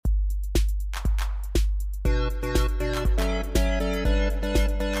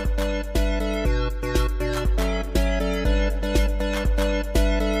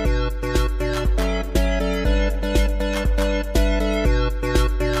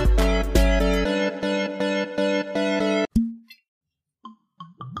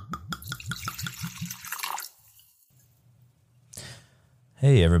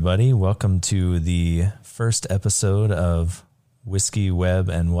Hey, everybody. Welcome to the first episode of Whiskey, Web,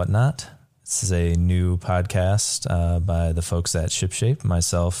 and Whatnot. This is a new podcast by the folks at ShipShape,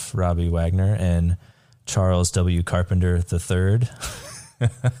 myself, Robbie Wagner, and Charles W. Carpenter III.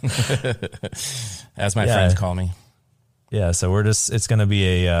 As my friends call me. Yeah, so it's going to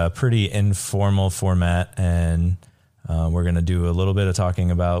be a pretty informal format, and we're going to do a little bit of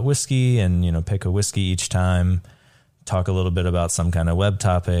talking about whiskey and, pick a whiskey each time. Talk a little bit about some kind of web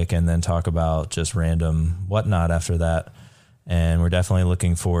topic, and then talk about just random whatnot after that. And we're definitely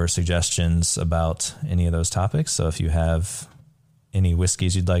looking for suggestions about any of those topics. So if you have any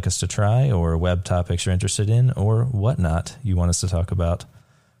whiskeys you'd like us to try, or web topics you're interested in, or whatnot you want us to talk about,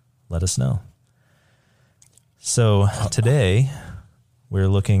 let us know. So today we're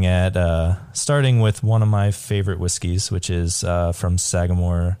looking at starting with one of my favorite whiskeys, which is from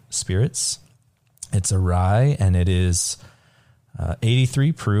Sagamore Spirits. It's a rye, and it is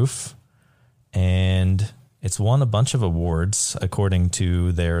 83 proof, and it's won a bunch of awards according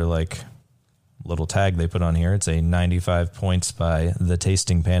to their little tag they put on here. It's a 95 points by the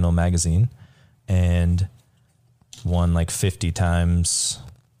Tasting Panel magazine, and won 50 times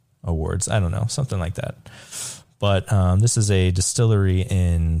awards. I don't know, something like that. But this is a distillery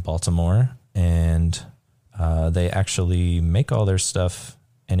in Baltimore, and they actually make all their stuff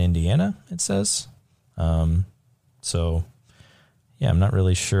in Indiana, it says. So yeah, I'm not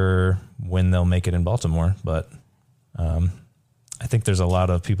really sure when they'll make it in Baltimore, but I think there's a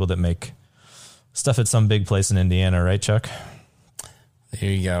lot of people that make stuff at some big place in Indiana, right, Chuck? There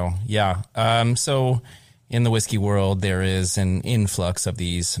you go. Yeah. So in the whiskey world, there is an influx of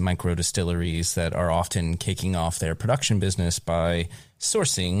these micro distilleries that are often kicking off their production business by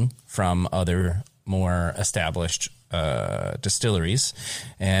sourcing from other more established distilleries.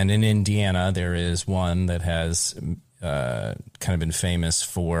 And in Indiana, there is one that has kind of been famous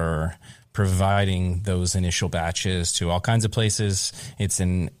for providing those initial batches to all kinds of places. It's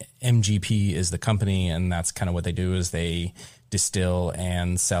an MGP is the company, and that's kind of what they do is they distill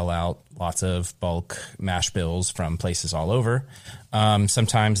and sell out lots of bulk mash bills from places all over.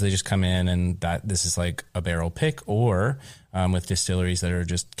 Sometimes they just come in and this is like a barrel pick, or with distilleries that are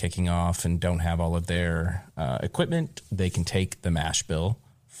just kicking off and don't have all of their equipment, they can take the mash bill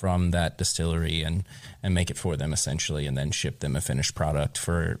from that distillery and make it for them essentially, and then ship them a finished product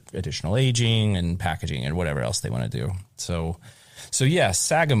for additional aging and packaging and whatever else they want to do. So yeah,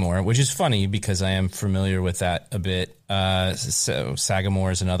 Sagamore, which is funny because I am familiar with that a bit. So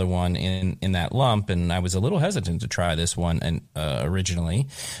Sagamore is another one in that lump, and I was a little hesitant to try this one originally,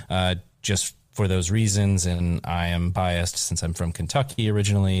 just for those reasons. And I am biased since I'm from Kentucky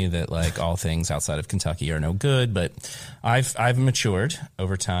originally, that all things outside of Kentucky are no good. But I've matured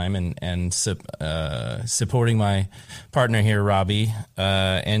over time and supporting my partner here, Robbie,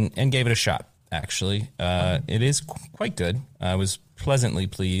 and gave it a shot. Actually, it is quite good. I was pleasantly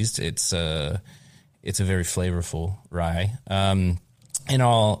pleased. It's a very flavorful rye. In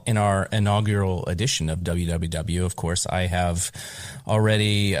our inaugural edition of WWW, of course, I have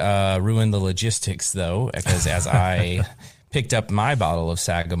already ruined the logistics, though, because as I picked up my bottle of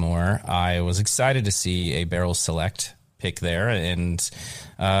Sagamore, I was excited to see a Barrel Select pick there, and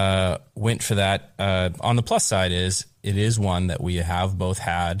went for that. On the plus side it is one that we have both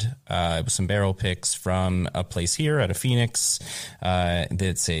had. It was some barrel picks from a place here at a Phoenix.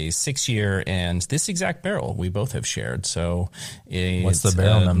 That's a 6-year, and this exact barrel we both have shared. So what's the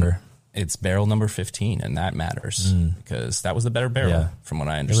barrel number? It's barrel number 15, and that matters because that was the better barrel from what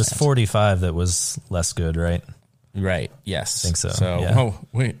I understand. It was 45 that was less good, right? Right. Yes. I think so. So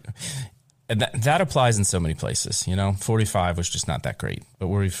yeah. That applies in so many places. 45 was just not that great, but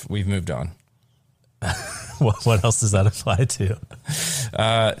we've moved on. What else does that apply to?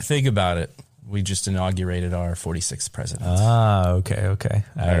 Think about it. We just inaugurated our 46th president. Okay.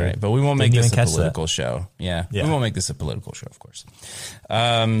 All right. But we won't make this a political show. Yeah. We won't make this a political show, of course.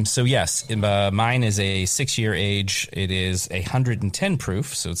 So yes, mine is a 6-year age. It is 110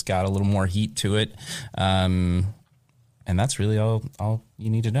 proof, so it's got a little more heat to it. And that's really all you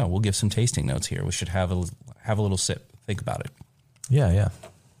need to know. We'll give some tasting notes here. We should have a little sip. Think about it. Yeah.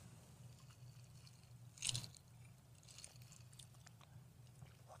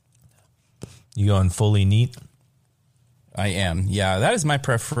 You going fully neat? I am. Yeah, that is my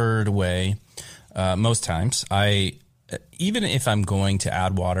preferred way. Most times, even if I'm going to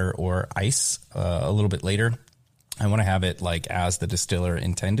add water or ice a little bit later, I want to have it as the distiller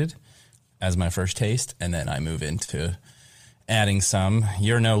intended as my first taste, and then I move into adding some.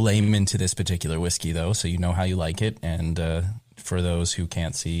 You're no layman to this particular whiskey, though, so you know how you like it. And for those who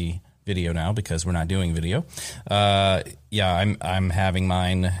can't see video now because we're not doing video. Yeah, I'm having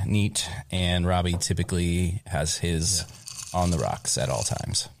mine neat, and Robbie typically has his on the rocks at all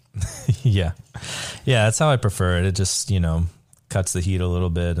times. Yeah, that's how I prefer it. It just, cuts the heat a little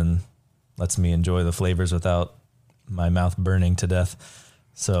bit and lets me enjoy the flavors without my mouth burning to death.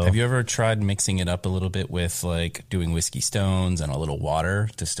 So, have you ever tried mixing it up a little bit with like doing whiskey stones and a little water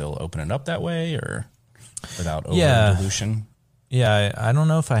to still open it up that way, or without over dilution? Yeah, I don't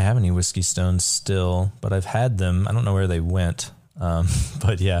know if I have any whiskey stones still, but I've had them. I don't know where they went.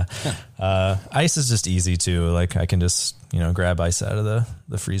 But yeah, ice is just easy too. Like I can just, grab ice out of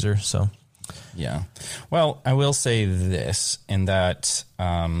the freezer. So yeah. Well, I will say this, in that,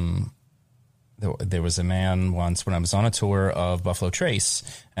 there was a man once when I was on a tour of Buffalo Trace,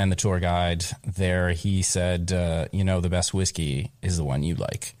 and the tour guide there, he said, the best whiskey is the one you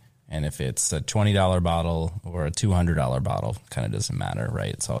like. And if it's a $20 bottle or a $200 bottle, kind of doesn't matter,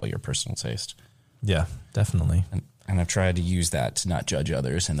 right? It's all your personal taste. Yeah, definitely. And I've tried to use that to not judge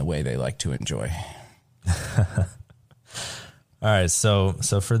others in the way they like to enjoy. All right. So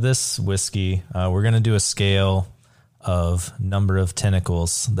for this whiskey, we're going to do a scale of number of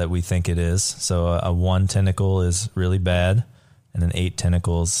tentacles that we think it is. So a 1 tentacle is really bad, and an 8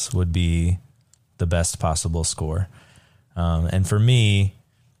 tentacles would be the best possible score. And for me,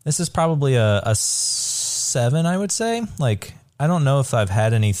 this is probably a 7, I would say. Like, I don't know if I've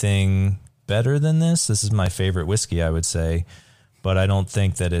had anything better than this. This is my favorite whiskey, I would say, but I don't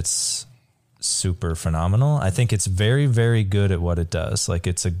think that it's super phenomenal. I think it's very, very good at what it does. Like,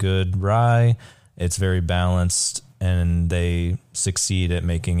 it's a good rye. It's very balanced, and they succeed at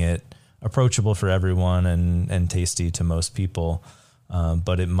making it approachable for everyone and tasty to most people.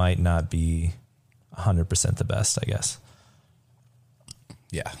 But it might not be 100% the best, I guess.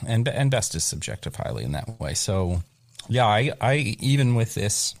 Yeah, and best is subjective highly in that way. So, yeah, I even with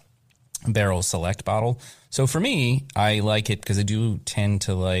this barrel select bottle. So for me, I like it because I do tend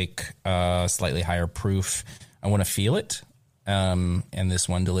to like slightly higher proof. I want to feel it, and this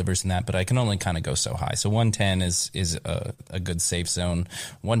one delivers in that. But I can only kind of go so high. So 110 is a good safe zone.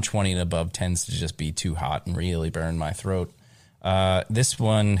 120 and above tends to just be too hot and really burn my throat. This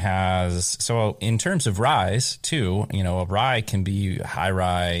one has, so in terms of ryes too, a rye can be, high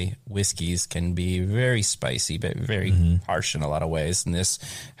rye whiskeys can be very spicy, but very harsh in a lot of ways. And this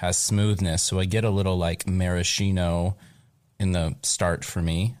has smoothness. So I get a little like maraschino in the start for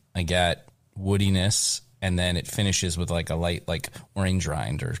me. I get woodiness, and then it finishes with like a light, like orange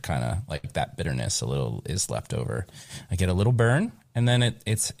rind, or kind of like that bitterness a little is left over. I get a little burn, and then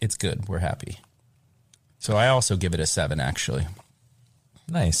it's good. We're happy. So I also give it a 7, actually.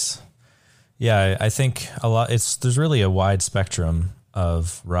 Nice. Yeah, I think a lot. There's really a wide spectrum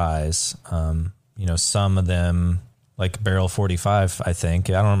of ryes. Some of them, like Barrel 45, I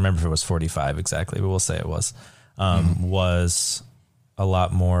think. I don't remember if it was 45 exactly, but we'll say it was. Was a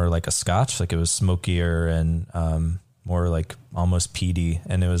lot more like a Scotch. Like it was smokier and more like almost peaty,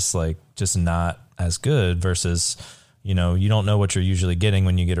 and it was like just not as good versus. You don't know what you're usually getting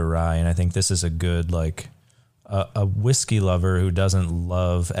when you get a rye. And I think this is a good, like a whiskey lover who doesn't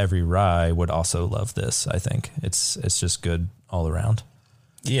love every rye would also love this. I think it's just good all around.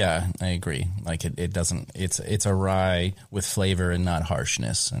 Yeah, I agree. Like it doesn't, it's a rye with flavor and not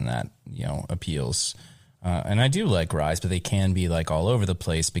harshness, and that, appeals. And I do like ryes, but they can be like all over the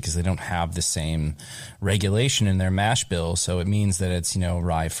place because they don't have the same regulation in their mash bill. So it means that it's,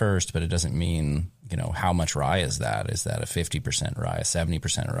 rye first, but it doesn't mean, how much rye is that? Is that a 50% rye, a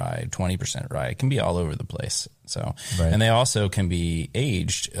 70% rye, 20% rye? It can be all over the place. So, right. And they also can be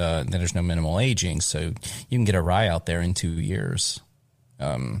aged. There's no minimal aging. So you can get a rye out there in 2 years.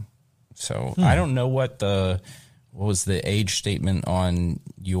 I don't know what was the age statement on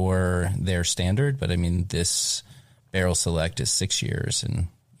their standard, but I mean, this Barrel Select is 6 years, and,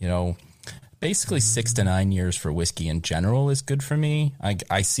 basically 6 to 9 years for whiskey in general is good for me.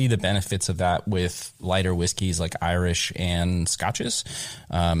 I see the benefits of that with lighter whiskeys like Irish and Scotches,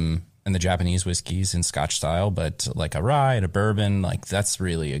 and the Japanese whiskeys in Scotch style, but like a rye and a bourbon, like that's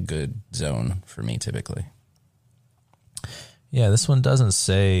really a good zone for me typically. Yeah, this one doesn't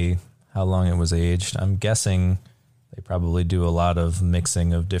say how long it was aged. I'm guessing they probably do a lot of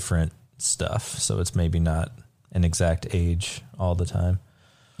mixing of different stuff, so it's maybe not an exact age all the time.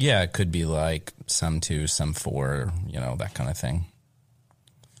 Yeah, it could be like some 2, some 4, that kind of thing.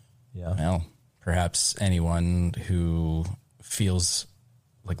 Yeah. Well, perhaps anyone who feels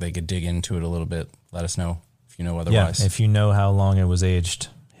like they could dig into it a little bit, let us know if you know otherwise. Yeah, if you know how long it was aged,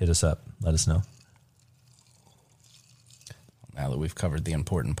 hit us up. Let us know. Now that we've covered the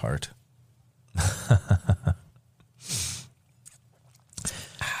important part.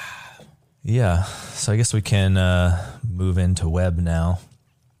 Yeah. So I guess we can move into web now.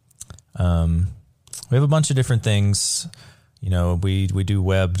 We have a bunch of different things. We do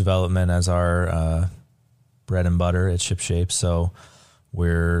web development as our bread and butter at ShipShape. So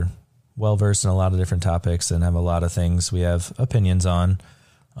we're well versed in a lot of different topics and have a lot of things we have opinions on.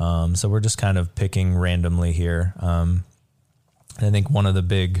 So we're just kind of picking randomly here. And I think one of the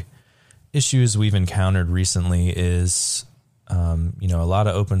big issues we've encountered recently is, a lot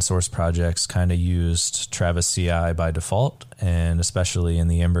of open source projects kind of used Travis CI by default, and especially in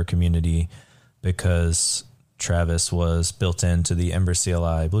the Ember community, because Travis was built into the Ember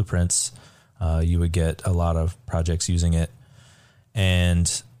CLI blueprints. You would get a lot of projects using it.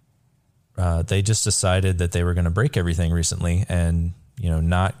 And they just decided that they were going to break everything recently and,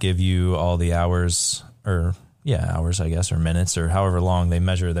 not give you all the hours, I guess, or minutes, or however long they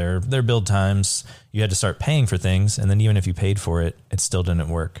measure their build times. You had to start paying for things. And then even if you paid for it, it still didn't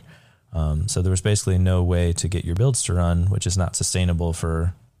work. So there was basically no way to get your builds to run, which is not sustainable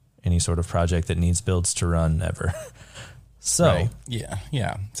for any sort of project that needs builds to run ever. So, right.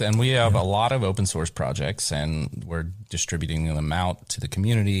 Yeah. And we have a lot of open source projects, and we're distributing them out to the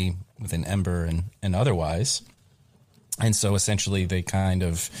community within Ember and otherwise. And so essentially they kind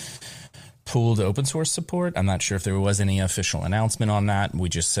of pooled open source support. I'm not sure if there was any official announcement on that. We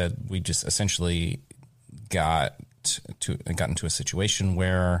just essentially got into a situation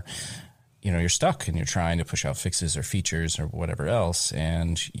where, you're stuck and you're trying to push out fixes or features or whatever else,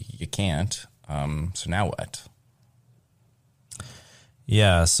 and you can't. So now what?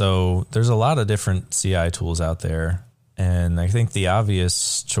 Yeah, so there's a lot of different CI tools out there. And I think the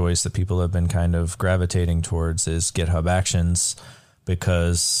obvious choice that people have been kind of gravitating towards is GitHub Actions,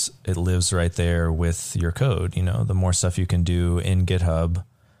 because it lives right there with your code. The more stuff you can do in GitHub,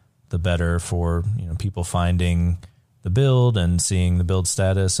 the better for, people finding the build and seeing the build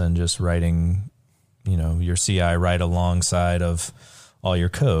status and just writing, your CI right alongside of all your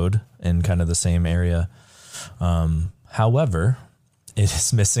code in kind of the same area. However, it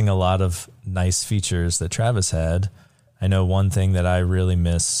is missing a lot of nice features that Travis had. I know one thing that I really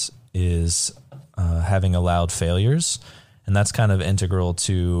miss is having allowed failures, and that's kind of integral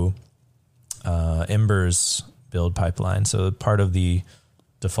to Ember's build pipeline. So part of the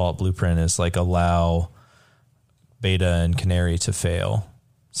default blueprint is allow Beta and Canary to fail,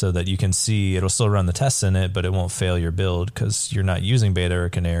 so that you can see it'll still run the tests in it, but it won't fail your build because you're not using Beta or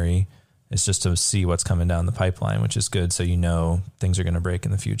Canary. It's just to see what's coming down the pipeline, which is good. So things are going to break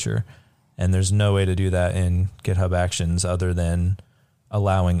in the future. And there's no way to do that in GitHub Actions other than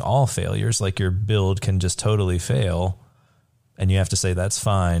allowing all failures. Your build can just totally fail and you have to say that's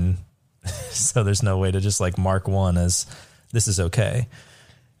fine. So there's no way to just mark one as this is okay.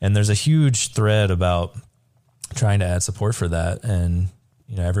 And there's a huge thread about trying to add support for that. And,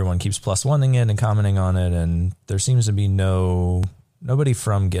 everyone keeps +1ing it and commenting on it. And there seems to be nobody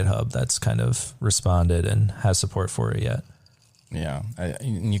from GitHub that's kind of responded and has support for it yet. Yeah.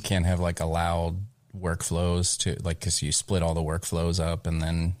 You can't have allowed workflows to because you split all the workflows up and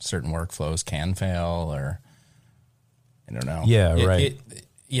then certain workflows can fail, or I don't know. Yeah. Right.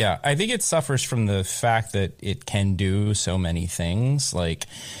 I think it suffers from the fact that it can do so many things.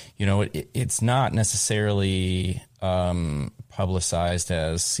 It's not necessarily publicized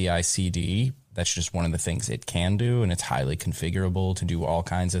as CI/CD. That's just one of the things it can do, and it's highly configurable to do all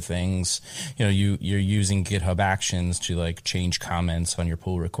kinds of things. You're using GitHub Actions to change comments on your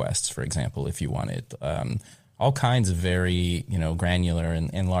pull requests, for example, if you wanted. All kinds of very, granular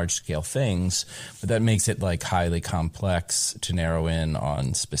and large scale things, but that makes it highly complex to narrow in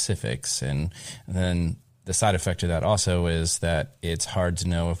on specifics. And then the side effect of that also is that it's hard to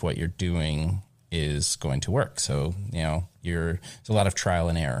know if what you're doing is going to work. So, there's a lot of trial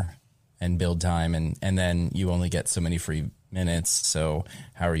and error and build time, and then you only get so many free minutes. So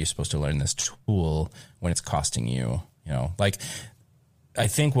how are you supposed to learn this tool when it's costing you, I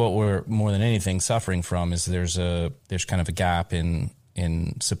think what we're more than anything suffering from is there's kind of a gap in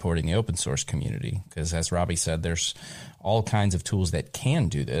supporting the open source community, because as Robbie said, there's all kinds of tools that can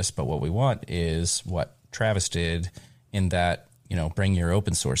do this, but what we want is what Travis did, in that, bring your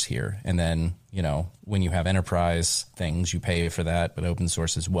open source here. And then, when you have enterprise things, you pay for that, but open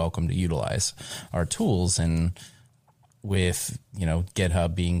source is welcome to utilize our tools. And with,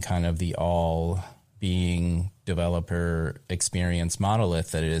 GitHub being kind of the all being developer experience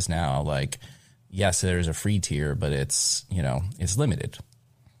monolith that it is now, yes, there's a free tier, but it's limited.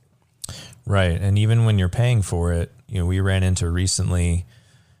 Right. And even when you're paying for it, we ran into recently,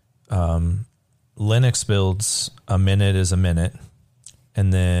 Linux builds a minute is a minute.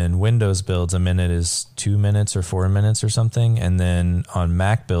 And then Windows builds, a minute is 2 minutes or 4 minutes or something. And then on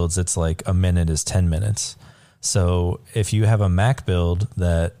Mac builds, it's like a minute is 10 minutes. So if you have a Mac build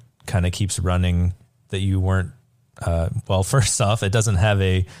that kind of keeps running that you weren't, well, first off, it doesn't have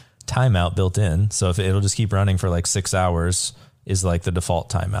a timeout built in. So if it'll just keep running for like 6 hours is like the default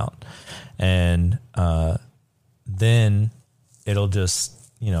timeout. And then it'll just,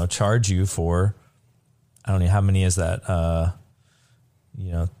 charge you for, I don't know, how many is that?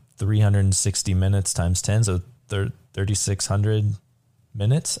 360 minutes times 10. So 3,600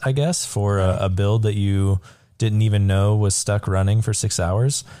 minutes, I guess, for a build that you didn't even know was stuck running for 6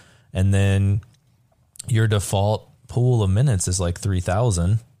 hours. And then your default pool of minutes is like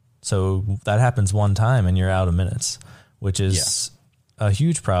 3,000. So that happens one time and you're out of minutes, which is a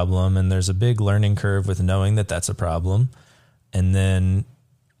huge problem. And there's a big learning curve with knowing that that's a problem. And then,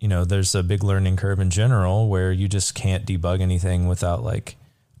 there's a big learning curve in general where you just can't debug anything without like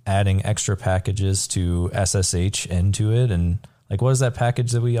adding extra packages to SSH into it. And like, what is that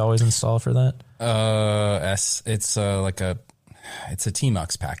package that we always install for that? It's a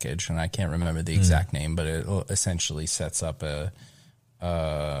Tmux package, and I can't remember the exact name, but it essentially sets up a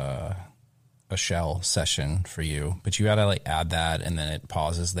shell session for you. But you got to like add that, and then it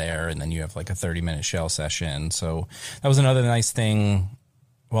pauses there, and then you have like a 30-minute shell session. So that was another nice thing.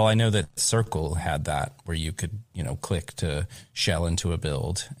 Well, I know that Circle had that where you could, click to shell into a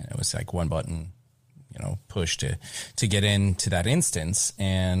build, and it was like one button, push to get into that instance.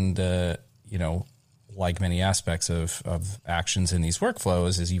 And, like many aspects of actions in these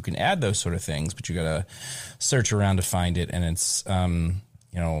workflows is you can add those sort of things, but you got to search around to find it. And it's,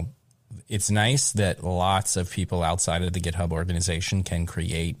 it's nice that lots of people outside of the GitHub organization can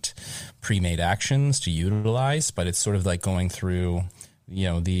create pre-made actions to utilize, but it's sort of like going through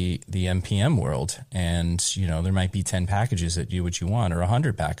the NPM world, and there might be 10 packages that do what you want, or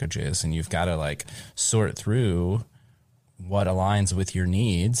 100 packages, and you've got to like sort through what aligns with your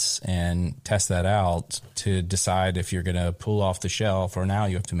needs and test that out to decide if you're going to pull off the shelf, or now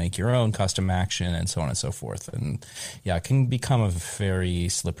you have to make your own custom action, and so on and so forth. And it can become a very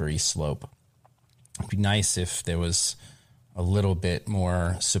slippery slope. It'd be nice if there was a little bit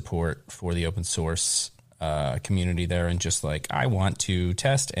more support for the open source community there, and just like, I want to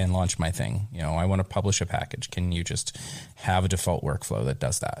test and launch my thing. I want to publish a package. Can you just have a default workflow that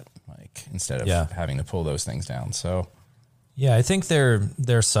does that? Like, instead of having to pull those things down. So yeah, I think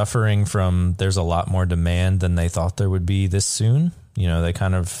they're suffering from, there's a lot more demand than they thought there would be this soon. They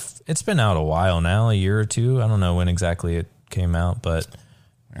kind of, it's been out a while now, a year or two. I don't know when exactly it came out, but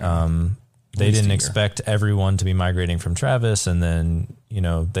they didn't expect everyone to be migrating from Travis. And then,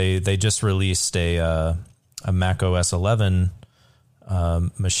 they just released a Mac OS 11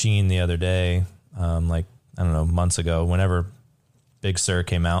 machine the other day, months ago, whenever Big Sur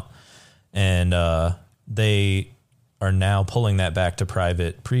came out. And they are now pulling that back to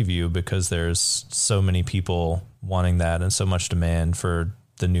private preview because there's so many people wanting that and so much demand for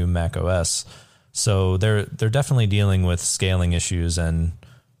the new Mac OS. So they're definitely dealing with scaling issues and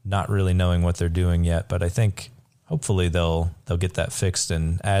not really knowing what they're doing yet. But I think hopefully they'll get that fixed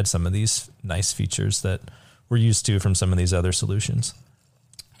and add some of these nice features that we're used to from some of these other solutions.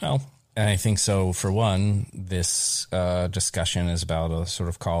 Well, and I think so. For one, this discussion is about a sort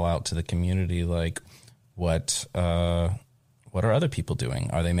of call out to the community, like, what are other people doing?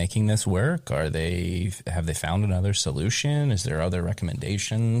 Are they making this work? Have they found another solution? Is there other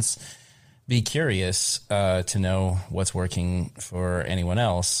recommendations? Be curious to know what's working for anyone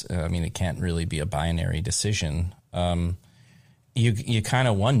else. I mean, it can't really be a binary decision. You kind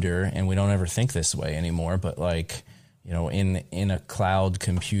of wonder, and we don't ever think this way anymore, but like, in a cloud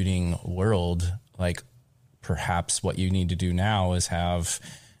computing world, like perhaps what you need to do now is have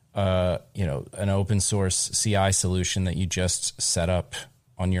an open source CI solution that you just set up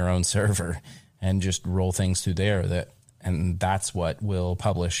on your own server and just roll things through there, and that's what will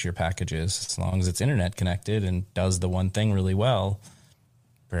publish your packages as long as it's internet connected and does the one thing really well.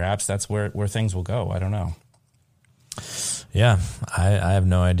 Perhaps that's where things will go. I don't know. Yeah, I have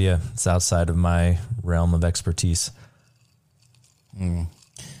no idea. It's outside of my realm of expertise.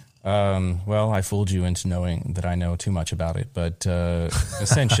 Well, I fooled you into knowing that I know too much about it, but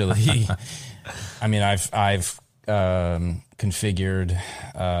essentially, I mean, I've configured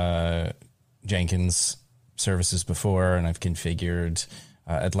Jenkins services before, and I've configured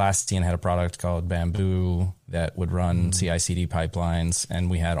Atlassian had a product called Bamboo that would run CI/CD pipelines, and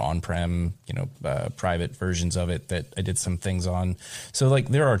we had on-prem, private versions of it that I did some things on. So, like,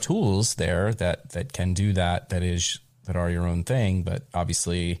 there are tools there that can do that. That are your own thing, but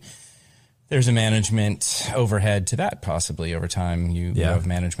obviously there's a management overhead to that possibly over time. You have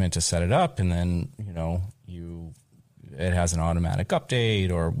management to set it up, and then, it has an automatic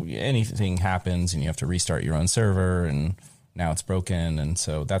update or anything happens and you have to restart your own server and now it's broken. And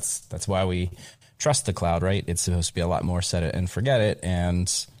so that's why we trust the cloud, right? It's supposed to be a lot more set it and forget it.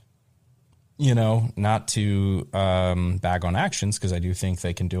 And, not to bag on Actions, because I do think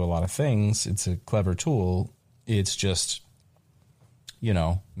they can do a lot of things. It's a clever tool. It's just,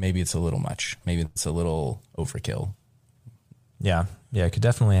 maybe it's a little much. Maybe it's a little overkill. Yeah. Yeah. It could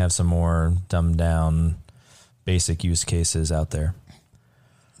definitely have some more dumbed down basic use cases out there.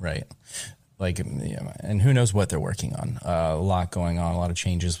 Right. Like, and who knows what they're working on. A lot going on, a lot of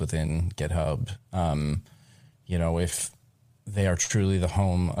changes within GitHub. If they are truly the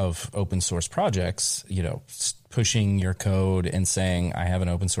home of open source projects, pushing your code and saying, I have an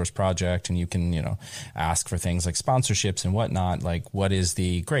open source project, and you can, ask for things like sponsorships and whatnot. Like, what is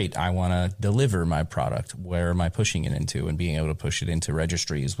great, I want to deliver my product. Where am I pushing it into? And being able to push it into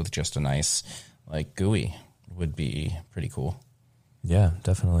registries with just a nice, GUI would be pretty cool. Yeah,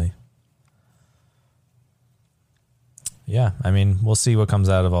 definitely. Yeah, I mean, we'll see what comes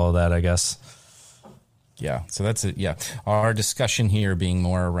out of all of that, I guess. Yeah, so that's it. Yeah, our discussion here being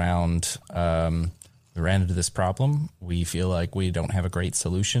more around, we ran into this problem. We feel like we don't have a great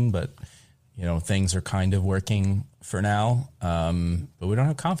solution, but, things are kind of working for now. But we don't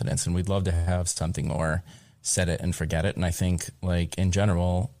have confidence, and we'd love to have something more set it and forget it. And I think, in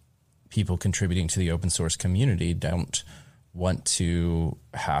general, people contributing to the open source community don't want to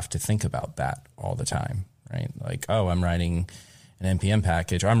have to think about that all the time, right? Like, oh, I'm writing an NPM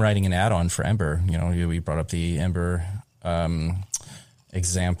package, or I'm writing an add-on for Ember. We brought up the Ember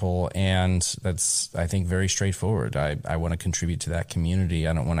example, and that's, I think, very straightforward. I want to contribute to that community.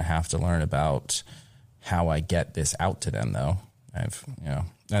 I don't want to have to learn about how I get this out to them, though.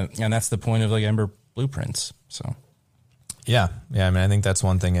 And that's the point of Ember blueprints. So. Yeah. I mean, I think that's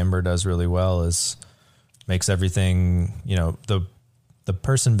one thing Ember does really well is makes everything, the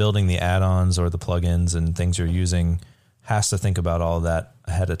person building the add-ons or the plugins and things you're using has to think about all of that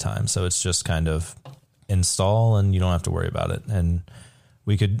ahead of time. So it's just kind of install and you don't have to worry about it. And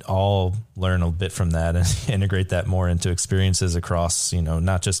we could all learn a bit from that and integrate that more into experiences across,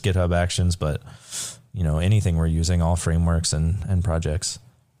 not just GitHub Actions, but, anything we're using, all frameworks and projects.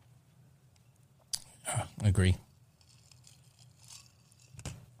 Agree.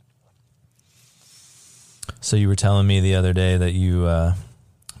 So you were telling me the other day that you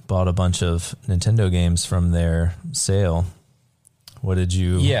bought a bunch of Nintendo games from their sale. What did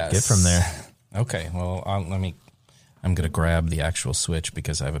you get from there? Okay, well, I'm going to grab the actual Switch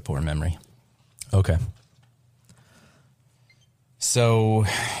because I have a poor memory. Okay. So,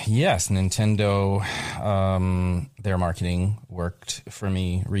 yes, Nintendo, their marketing worked for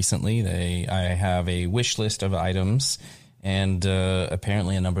me recently. I have a wish list of items, and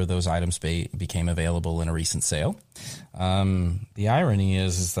apparently a number of those items became available in a recent sale. The irony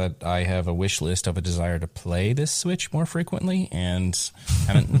is that I have a wish list of a desire to play this Switch more frequently and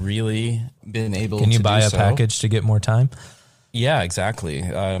haven't really been able to do so. Can you buy a package to get more time? Yeah, exactly.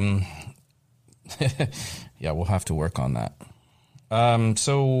 Yeah, we'll have to work on that.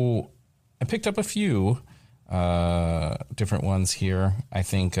 So I picked up a few different ones here. I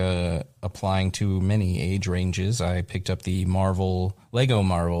think applying to many age ranges. I picked up the Lego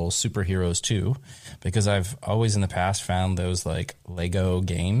Marvel Superheroes 2 because I've always in the past found those Lego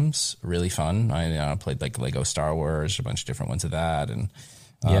games really fun. I played Lego Star Wars, a bunch of different ones of that, and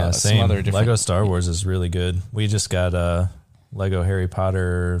same. Some other different Lego Star Wars is really good. We just got Lego Harry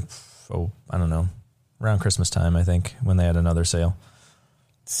Potter. I don't know, around Christmas time, I think, when they had another sale.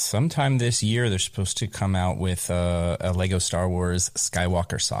 Sometime this year, they're supposed to come out with a Lego Star Wars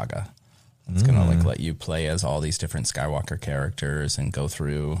Skywalker Saga. It's going to let you play as all these different Skywalker characters and go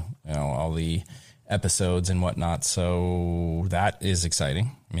through all the episodes and whatnot. So that is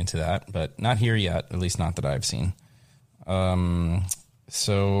exciting. I'm into that, but not here yet, at least not that I've seen. I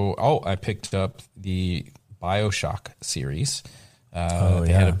picked up the BioShock series.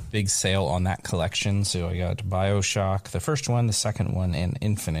 They had a big sale on that collection, so I got BioShock, the first one, the second one, and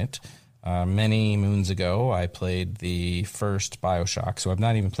Infinite. Many moons ago, I played the first BioShock, so I've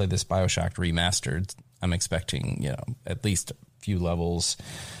not even played this BioShock remastered. I'm expecting, at least a few levels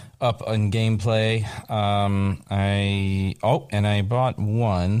up on gameplay. And I bought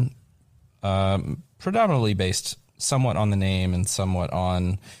one predominantly based somewhat on the name and somewhat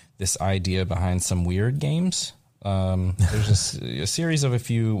on this idea behind some weird games. There's a series of a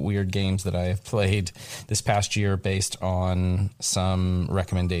few weird games that I have played this past year based on some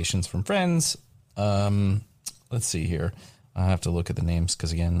recommendations from friends. Let's see here. I have to look at the names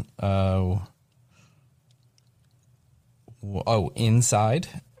because again, Inside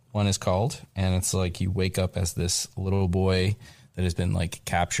one is called, and it's like you wake up as this little boy that has been like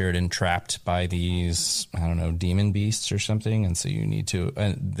captured and trapped by these, I don't know, demon beasts or something, and so you need to,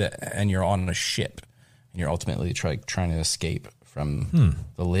 and you're on a ship, and you're ultimately trying to escape from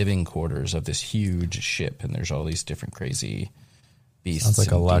the living quarters of this huge ship, and there's all these different crazy beasts. Sounds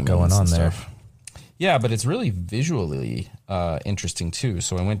like a lot going on there. Yeah, but it's really visually interesting too.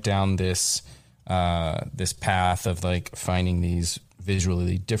 So I went down this this path of like finding these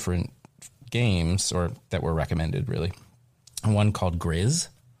visually different games, or that were recommended really. One called Grizz.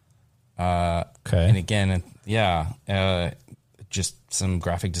 Okay. And again, just some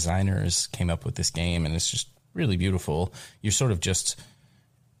graphic designers came up with this game, and it's just really beautiful. You're sort of just,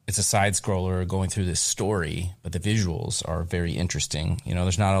 it's a side scroller going through this story, but the visuals are very interesting. You know,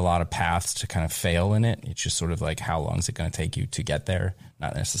 there's not a lot of paths to kind of fail in it. It's just sort of like, how long is it going to take you to get there?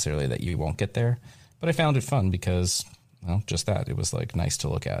 Not necessarily that you won't get there, but I found it fun because, well, just that. It was like nice to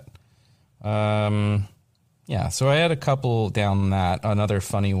look at. Yeah, so I had a couple down that. Another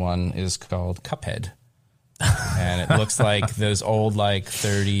funny one is called Cuphead. And it looks like those old like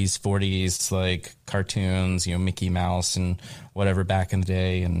 30s, 40s like cartoons, you know, Mickey Mouse and whatever back in the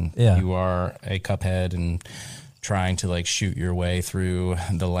day. And you are a Cuphead and trying to like shoot your way through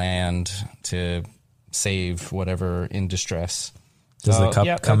the land to save whatever in distress. Does the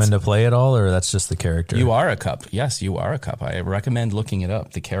cup come into play at all, or that's just the character? You are a cup. Yes, you are a cup. I recommend looking it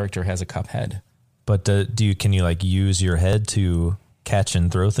up. The character has a cup head. But can you like use your head to catch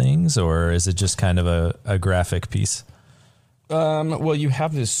and throw things, or is it just kind of a graphic piece? Well, you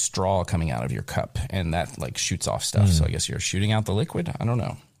have this straw coming out of your cup, and that like shoots off stuff. So I guess you're shooting out the liquid. I don't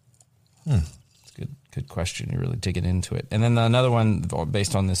know. It's a good question. You're really digging into it. And then another one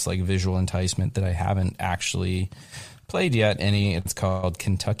based on this like visual enticement that I haven't actually played yet. It's called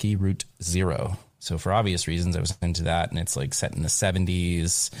Kentucky Route Zero. So for obvious reasons, I was into that, and it's like set in the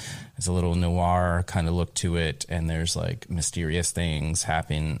 70s. There's a little noir kind of look to it, and there's like mysterious things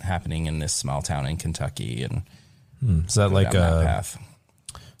happening in this small town in Kentucky. And is that like a path,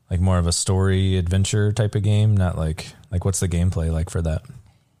 like more of a story adventure type of game? Not like what's the gameplay like for that?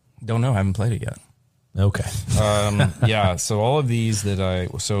 Don't know. I haven't played it yet. Okay. Yeah. So all of these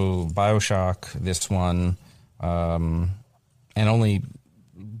so BioShock, this one, and only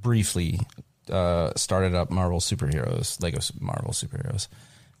briefly. Started up Lego Marvel Superheroes.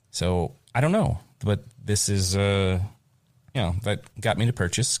 So I don't know, but this is, that got me to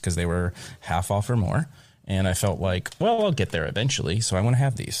purchase because they were half off or more. And I felt like, well, I'll get there eventually. So I want to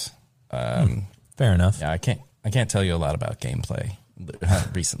have these. Fair enough. Yeah. I can't tell you a lot about gameplay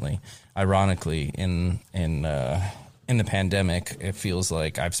recently. Ironically, in the pandemic, it feels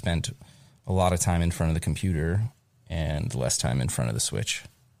like I've spent a lot of time in front of the computer and less time in front of the Switch.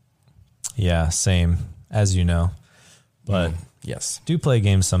 Yeah, same, as you know. But yes, do play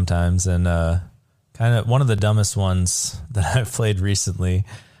games sometimes, and kind of one of the dumbest ones that I've played recently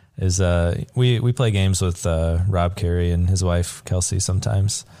is we play games with Rob Carey and his wife Kelsey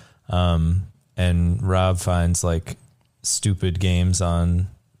sometimes, and Rob finds like stupid games on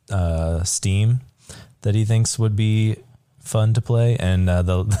Steam that he thinks would be fun to play, and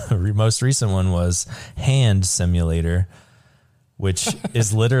the most recent one was Hand Simulator, which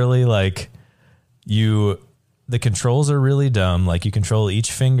is literally like the controls are really dumb. Like you control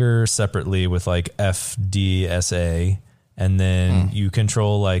each finger separately with like F, D, S, A, and then you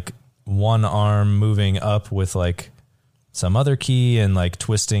control like one arm moving up with like some other key, and like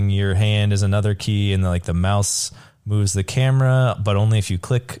twisting your hand is another key, and like the mouse moves the camera, but only if you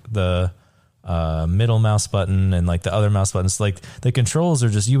click the middle mouse button and like the other mouse buttons. Like the controls are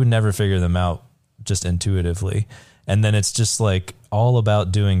just, you would never figure them out just intuitively. And then it's just like all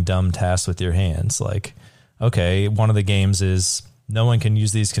about doing dumb tasks with your hands. Like, okay, one of the games is no one can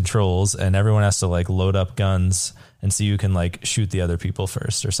use these controls, and everyone has to like load up guns and so you can like shoot the other people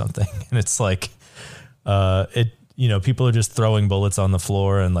first or something. And it's like, people are just throwing bullets on the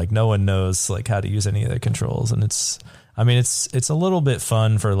floor, and like no one knows like how to use any of the controls. And it's a little bit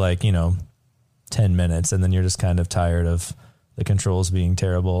fun for like, 10 minutes, and then you're just kind of tired of the controls being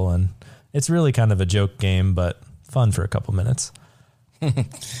terrible. And it's really kind of a joke game, but fun for a couple minutes.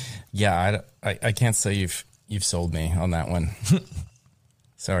 Yeah, I can't say you've sold me on that one.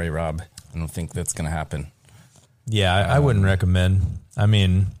 Sorry, Rob. I don't think that's going to happen. Yeah, I wouldn't recommend. I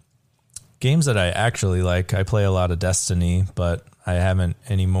mean, games that I actually like, I play a lot of Destiny, but I haven't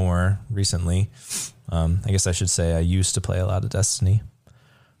anymore recently. I guess I should say I used to play a lot of Destiny.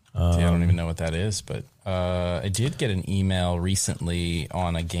 I don't even know what that is, but I did get an email recently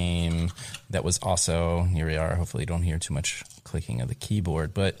on a game that was also, here we are, hopefully you don't hear too much clicking of the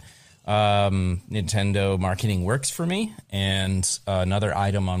keyboard, but Nintendo marketing works for me, and another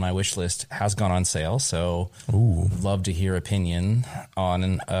item on my wish list has gone on sale, so love to hear opinion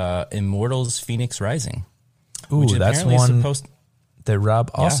on Immortals Phoenix Rising. Ooh, that's one that Rob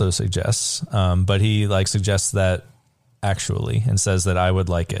also suggests, but he suggests that actually and says that I would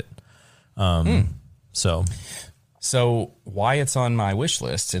like it. So why it's on my wish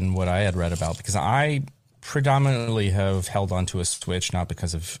list and what I had read about, because I predominantly have held onto a Switch, not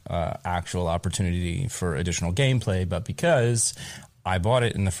because of actual opportunity for additional gameplay, but because I bought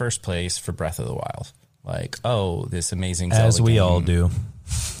it in the first place for Breath of the Wild. This amazing Zelda as we game. all do.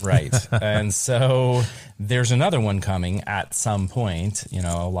 Right. And so there's another one coming at some point,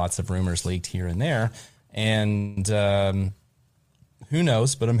 lots of rumors leaked here and there. And who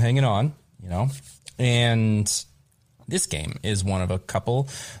knows, but I'm hanging on, And this game is one of a couple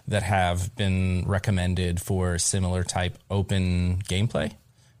that have been recommended for similar type open gameplay.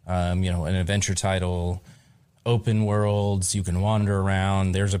 An adventure title, open worlds, you can wander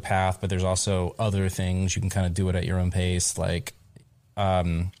around. There's a path, but there's also other things. You can kind of do it at your own pace.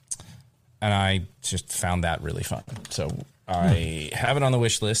 And I just found that really fun. So I have it on the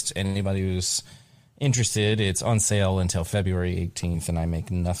wish list. Anybody who's interested, it's on sale until February 18th, and I make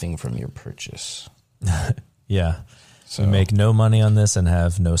nothing from your purchase. Yeah. So we make no money on this and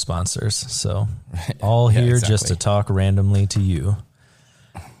have no sponsors. So all here just to talk randomly to you.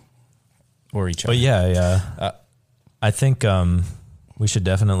 Or each other. But I think we should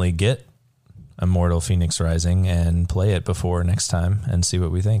definitely get Immortal Phoenix Rising and play it before next time and see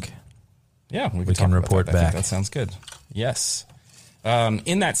what we think. Yeah, we can report back. I think that sounds good. Yes.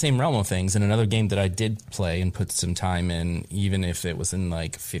 In that same realm of things, and another game that I did play and put some time in, even if it was in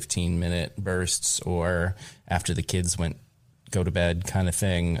 15-minute bursts or after the kids go to bed kind of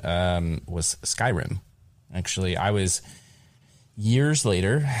thing, was Skyrim. Actually, I was years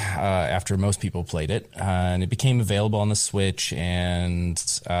later, after most people played it, and it became available on the Switch,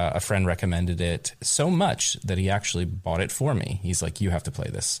 and a friend recommended it so much that he actually bought it for me. He's like, you have to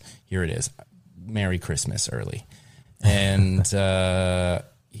play this. Here it is. Merry Christmas early. And, I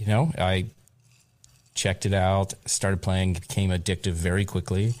checked it out, started playing, became addictive very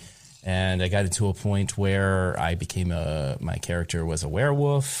quickly. And I got into a point where I became my character was a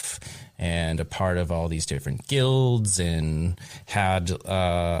werewolf and a part of all these different guilds, and had,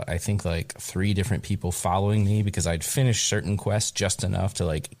 I think 3 different people following me because I'd finished certain quests just enough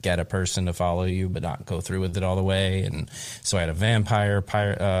to get a person to follow you, but not go through with it all the way. And so I had a vampire,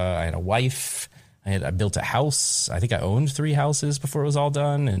 I had a wife. I built a house. I think I owned 3 houses before it was all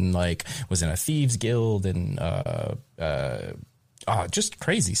done, and was in a thieves guild, and just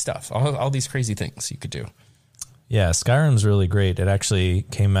crazy stuff. All these crazy things you could do. Yeah, Skyrim's really great. It actually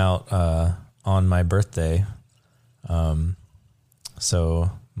came out on my birthday.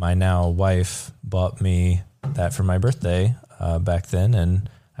 So my now wife bought me that for my birthday back then, and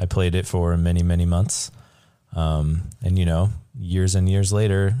I played it for many, many months. And years and years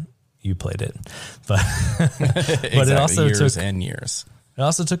later, you played it, but exactly. But it also years took and years. It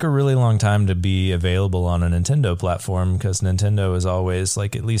also took a really long time to be available on a Nintendo platform, because Nintendo is always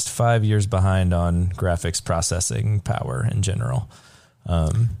at least 5 years behind on graphics processing power in general.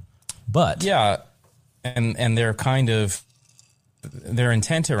 But yeah, and they're their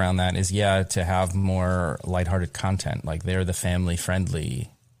intent around that is to have more lighthearted content. They're the family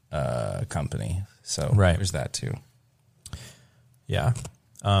friendly company, so there's that too. Yeah.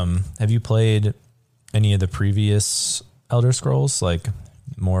 Have you played any of the previous Elder Scrolls, like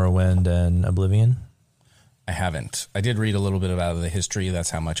Morrowind and Oblivion? I haven't. I did read a little bit about the history.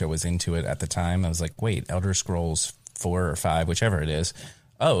 That's how much I was into it at the time. I was like, wait, Elder Scrolls 4 or 5, whichever it is.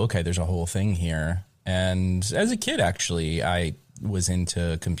 Oh, okay, there's a whole thing here. And as a kid, actually, I was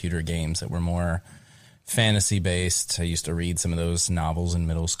into computer games that were more fantasy based. I used to read some of those novels in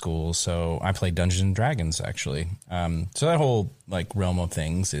middle school, so I played Dungeons and Dragons actually. So that whole realm of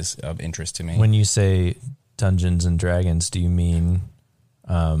things is of interest to me. When you say Dungeons and Dragons, do you mean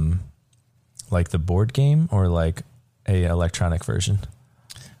the board game or a electronic version?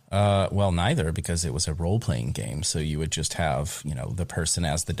 Well, neither, because it was a role playing game. So you would just have the person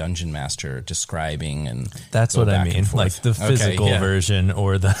as the dungeon master describing, and that's what I mean, the physical version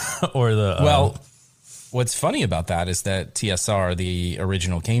or the well. What's funny about that is that TSR, the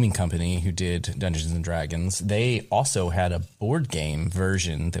original gaming company who did Dungeons and Dragons, they also had a board game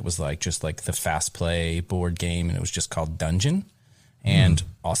version that was just the fast play board game, and it was just called Dungeon. and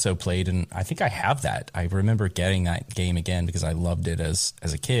also played. And I think I have that. I remember getting that game again because I loved it as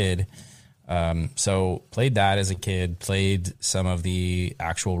a kid. So played that as a kid, played some of the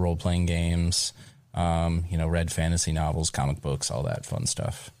actual role-playing games, read fantasy novels, comic books, all that fun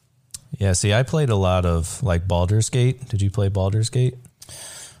stuff. Yeah, see, I played a lot of like Baldur's Gate. Did you play Baldur's Gate?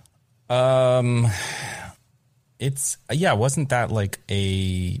 Wasn't that like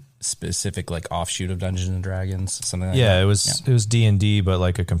a specific like offshoot of Dungeons and Dragons, something like that? Yeah, it was D&D, but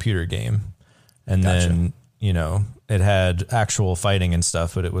like a computer game. And then, it had actual fighting and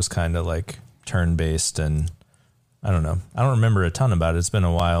stuff, but it was kind of like turn-based, and I don't know. I don't remember a ton about it. It's been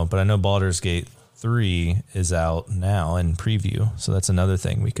a while, but I know Baldur's Gate 3 is out now in preview, so that's another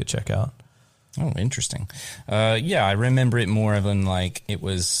thing we could check out. Oh, interesting. I remember it more than like it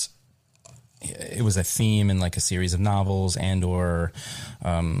was a theme in like a series of novels and or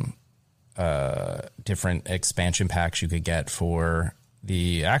different expansion packs you could get for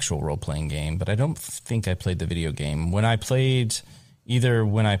the actual role-playing game, but I don't think I played the video game. When I played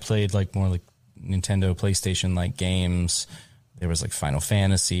like more like Nintendo, PlayStation like games, there was like Final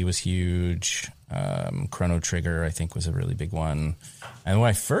Fantasy was huge. Chrono Trigger, I think, was a really big one. And when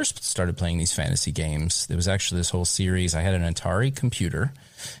I first started playing these fantasy games, there was actually this whole series. I had an Atari computer,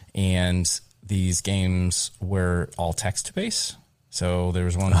 and these games were all text-based. So there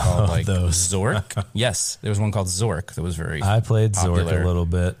was one called Zork. Yes, there was one called Zork that was very I played popular. Zork a little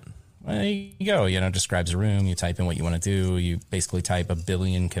bit. Well, there you go. Describes a room. You type in what you want to do. You basically type a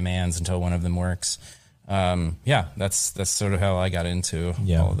billion commands until one of them works. That's sort of how I got into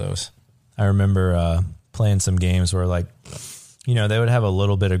all of those. I remember playing some games where like, they would have a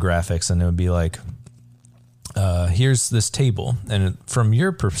little bit of graphics, and it would be like, here's this table. And from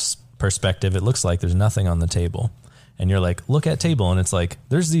your perspective, it looks like there's nothing on the table. And you're like, look at table. And it's like,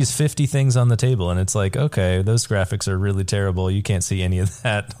 there's these 50 things on the table. And it's like, okay, those graphics are really terrible. You can't see any of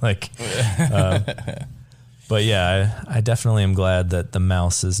that. But yeah, I definitely am glad that the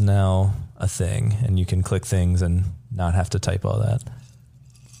mouse is now a thing and you can click things and not have to type all that.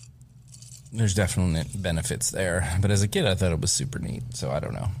 There's definitely benefits there. But as a kid, I thought it was super neat. So I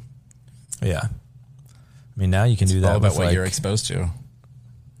don't know. Yeah. I mean, now you can do that. All about what you're exposed to.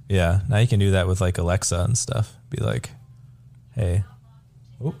 Yeah. Now you can do that with like Alexa and stuff. Be like, hey.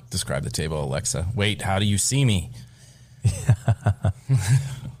 Oh, describe the table, Alexa. Wait, how do you see me?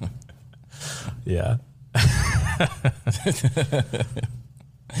 Yeah.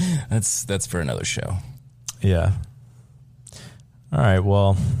 That's for another show. Yeah. All right.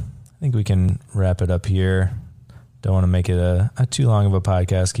 Well, I think we can wrap it up here. Don't want to make it a too long of a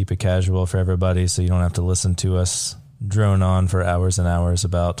podcast. Keep it casual for everybody so you don't have to listen to us drone on for hours and hours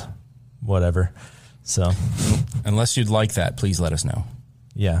about whatever. So unless you'd like that, please let us know.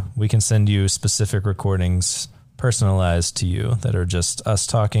 Yeah, we can send you specific recordings personalized to you that are just us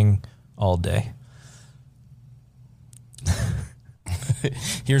talking all day.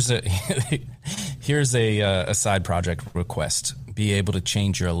 Here's a side project request. Be able to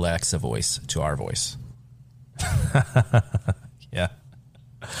change your Alexa voice to our voice. Yeah.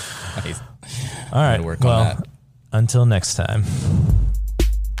 Nice. All right. Work on that. Until next time.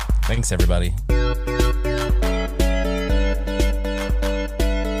 Thanks, everybody.